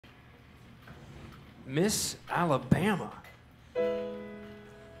Miss Alabama.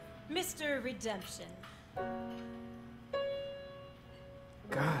 Mr. Redemption.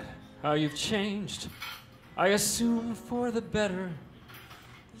 God, how you've changed. I assume for the better.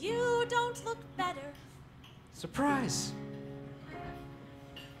 You don't look better. Surprise.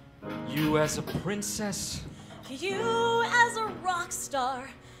 You as a princess. You as a rock star.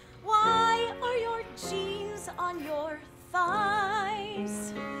 Why are your jeans on your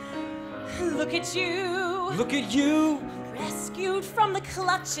thighs? Look at you. Look at you. Rescued from the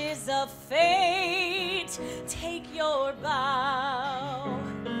clutches of fate. Take your bow.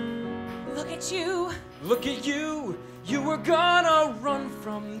 Look at you. Look at you. You were gonna run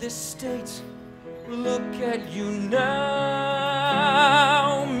from this state. Look at you now,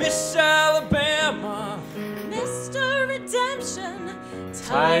 Miss Alabama. Mr. Redemption.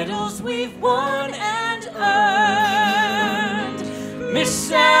 Titles we've won and earned.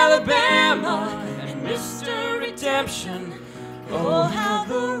 Miss Alabama and Mr. Redemption. Oh, how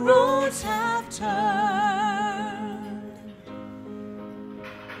the roads have turned.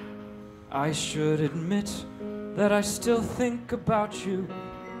 I should admit that I still think about you,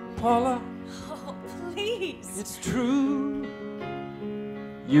 Paula. Oh, please. It's true.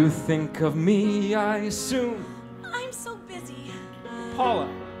 You think of me, I assume. I'm so busy. Paula.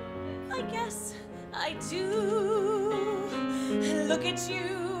 I guess I do. Look at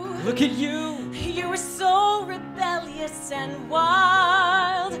you. Look at you. You were so rebellious and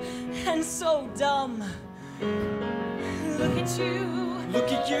wild and so dumb. Look at you.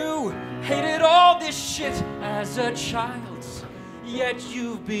 Look at you. Hated all this shit as a child. Yet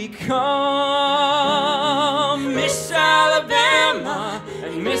you've become Miss Alabama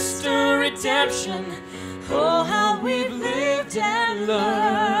and Mr. Redemption. Oh, how we've lived and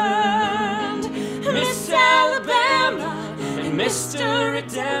learned. Miss Alabama and Mr.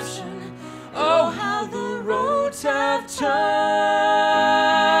 Redemption. Oh, how the roads have turned.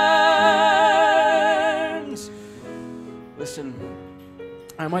 Listen,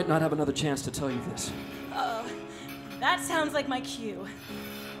 I might not have another chance to tell you this. Oh, that sounds like my cue.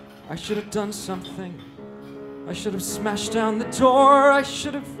 I should have done something. I should have smashed down the door. I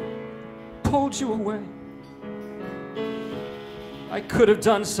should have pulled you away. I could have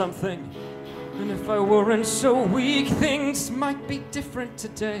done something. And if I weren't so weak, things might be different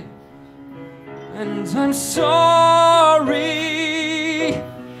today. And I'm sorry.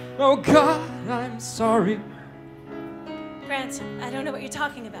 Oh God, I'm sorry. Grant, I don't know what you're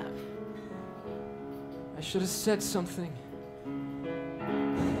talking about. I should have said something.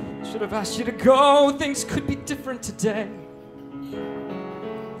 I should have asked you to go. Things could be different today.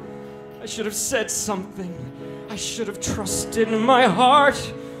 I should have said something. I should have trusted my heart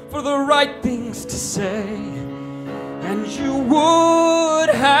for the right things to say. And you would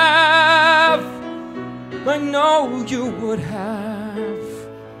have. I know you would have.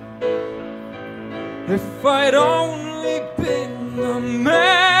 If I'd only been the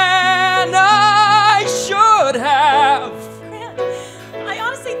man I should have. Grant, I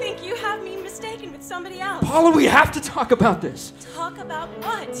honestly think you have me mistaken with somebody else. Paula, we have to talk about this. Talk about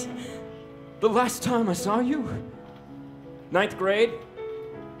what? The last time I saw you, 9th grade,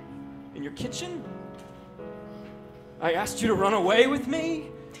 in your kitchen, I asked you to run away with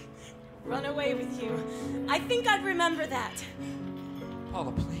me. Run away with you. I think I'd remember that.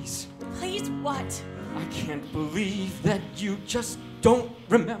 Paula, please. Please what? I can't believe that you just don't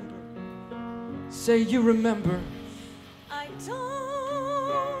remember. Say you remember. I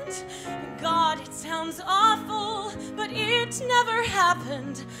don't. God, it sounds awful, but it never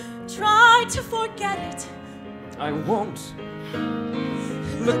happened. Try to forget it. I won't.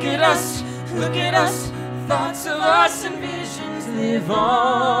 Look at us, look at us. Thoughts of us and visions live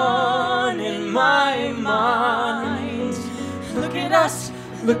on in my mind. Look at us,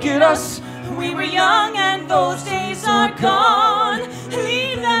 look at us. We were young and those days are gone.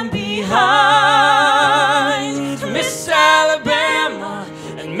 Leave them behind. Miss Alabama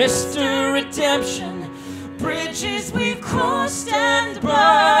and Mr. Redemption. Bridges we've crossed and burned.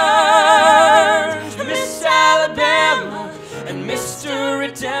 Miss Alabama and Mr.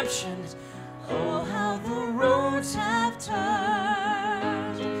 Redemption.